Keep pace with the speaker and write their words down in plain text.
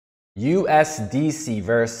USDC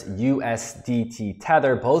versus USDT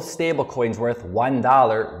Tether, both stablecoins worth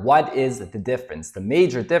 $1. What is the difference? The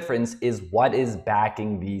major difference is what is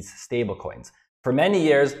backing these stablecoins. For many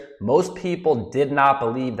years, most people did not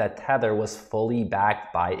believe that Tether was fully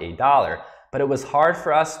backed by a dollar, but it was hard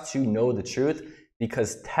for us to know the truth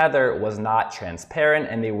because Tether was not transparent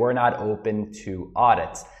and they were not open to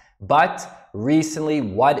audits. But recently,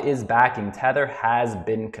 what is backing Tether has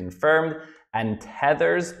been confirmed, and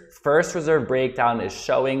Tether's first reserve breakdown is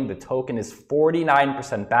showing the token is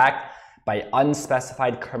 49% backed by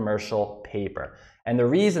unspecified commercial paper. And the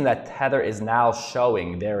reason that Tether is now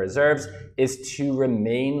showing their reserves is to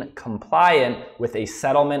remain compliant with a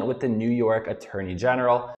settlement with the New York Attorney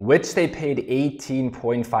General, which they paid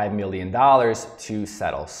 $18.5 million to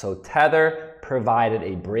settle. So Tether provided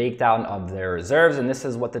a breakdown of their reserves, and this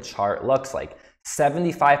is what the chart looks like.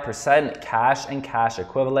 75% cash and cash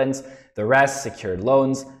equivalents, the rest secured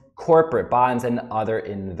loans, corporate bonds, and other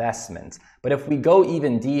investments. But if we go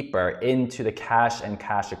even deeper into the cash and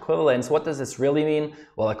cash equivalents, what does this really mean?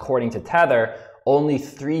 Well, according to Tether, only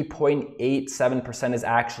 3.87% is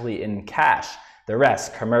actually in cash. The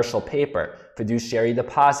rest, commercial paper, fiduciary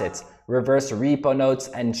deposits, reverse repo notes,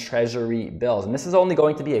 and treasury bills. And this is only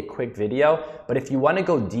going to be a quick video, but if you want to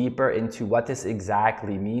go deeper into what this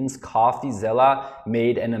exactly means, CoffeeZilla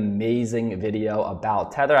made an amazing video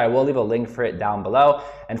about Tether. I will leave a link for it down below.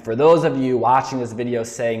 And for those of you watching this video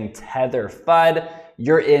saying Tether FUD,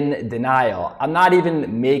 you're in denial. I'm not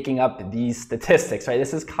even making up these statistics, right?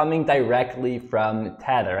 This is coming directly from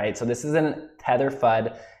Tether, right? So this isn't Tether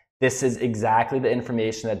FUD. This is exactly the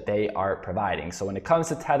information that they are providing. So when it comes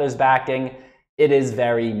to Tether's backing, it is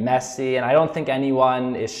very messy, and I don't think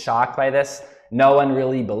anyone is shocked by this. No one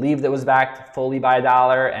really believed it was backed fully by a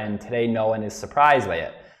dollar, and today no one is surprised by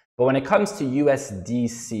it. But when it comes to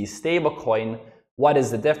USDC stablecoin, what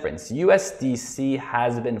is the difference? USDC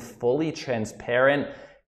has been fully transparent,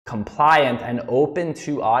 compliant, and open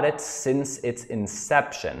to audits since its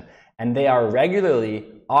inception. And they are regularly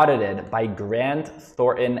audited by Grant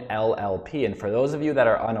Thornton LLP. And for those of you that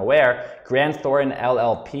are unaware, Grant Thornton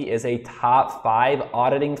LLP is a top 5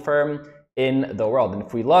 auditing firm in the world. And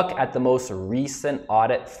if we look at the most recent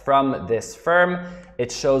audit from this firm,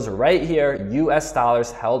 it shows right here, US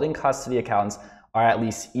dollars held in custody accounts are at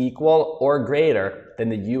least equal or greater than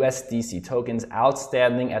the USDC tokens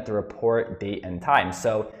outstanding at the report date and time.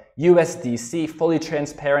 So USDC, fully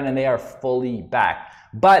transparent, and they are fully backed.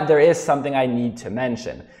 But there is something I need to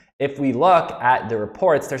mention. If we look at the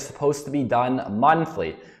reports, they're supposed to be done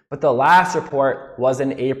monthly. But the last report was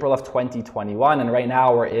in April of 2021, and right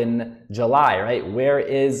now we're in July, right? Where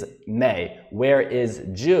is May? Where is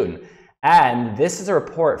June? And this is a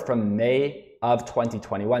report from May of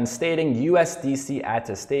 2021 stating USDC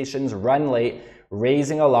attestations run late,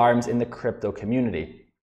 raising alarms in the crypto community.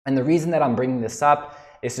 And the reason that I'm bringing this up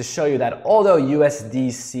is to show you that although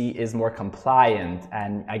USDC is more compliant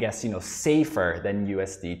and I guess, safer than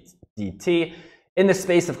USDT, in the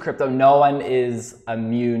space of crypto, no one is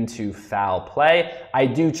immune to foul play. I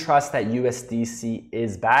do trust that USDC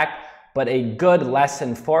is back, but a good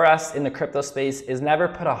lesson for us in the crypto space is never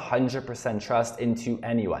put 100% trust into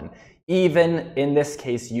anyone. Even in this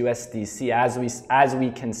case, USDC, as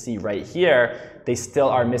we can see right here, they still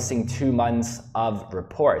are missing 2 months of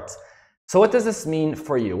reports. So what does this mean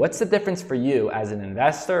for you? What's the difference for you as an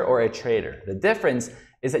investor or a trader? The difference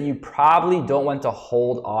is that you probably don't want to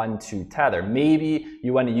hold on to Tether. Maybe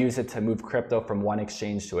you want to use it to move crypto from one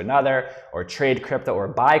exchange to another, or trade crypto or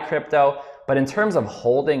buy crypto. But in terms of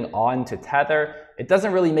holding on to Tether, it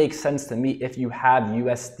doesn't really make sense to me if you have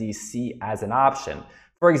USDC as an option.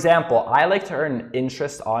 For example, I like to earn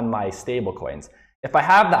interest on my stablecoins. If I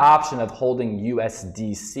have the option of holding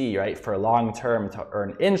USDC, right, for long term to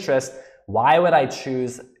earn interest, why would I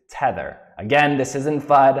choose Tether? Again, this isn't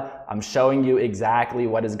FUD. I'm showing you exactly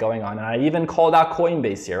what is going on. And I even called out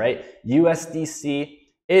Coinbase here, right? USDC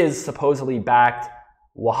is supposedly backed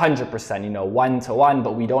 100%, 1-to-1,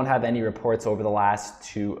 but we don't have any reports over the last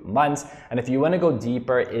 2 months. And if you want to go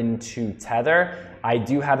deeper into Tether, I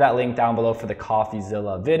do have that link down below for the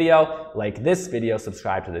CoffeeZilla video. Like this video,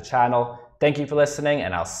 subscribe to the channel. Thank you for listening,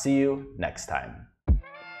 and I'll see you next time.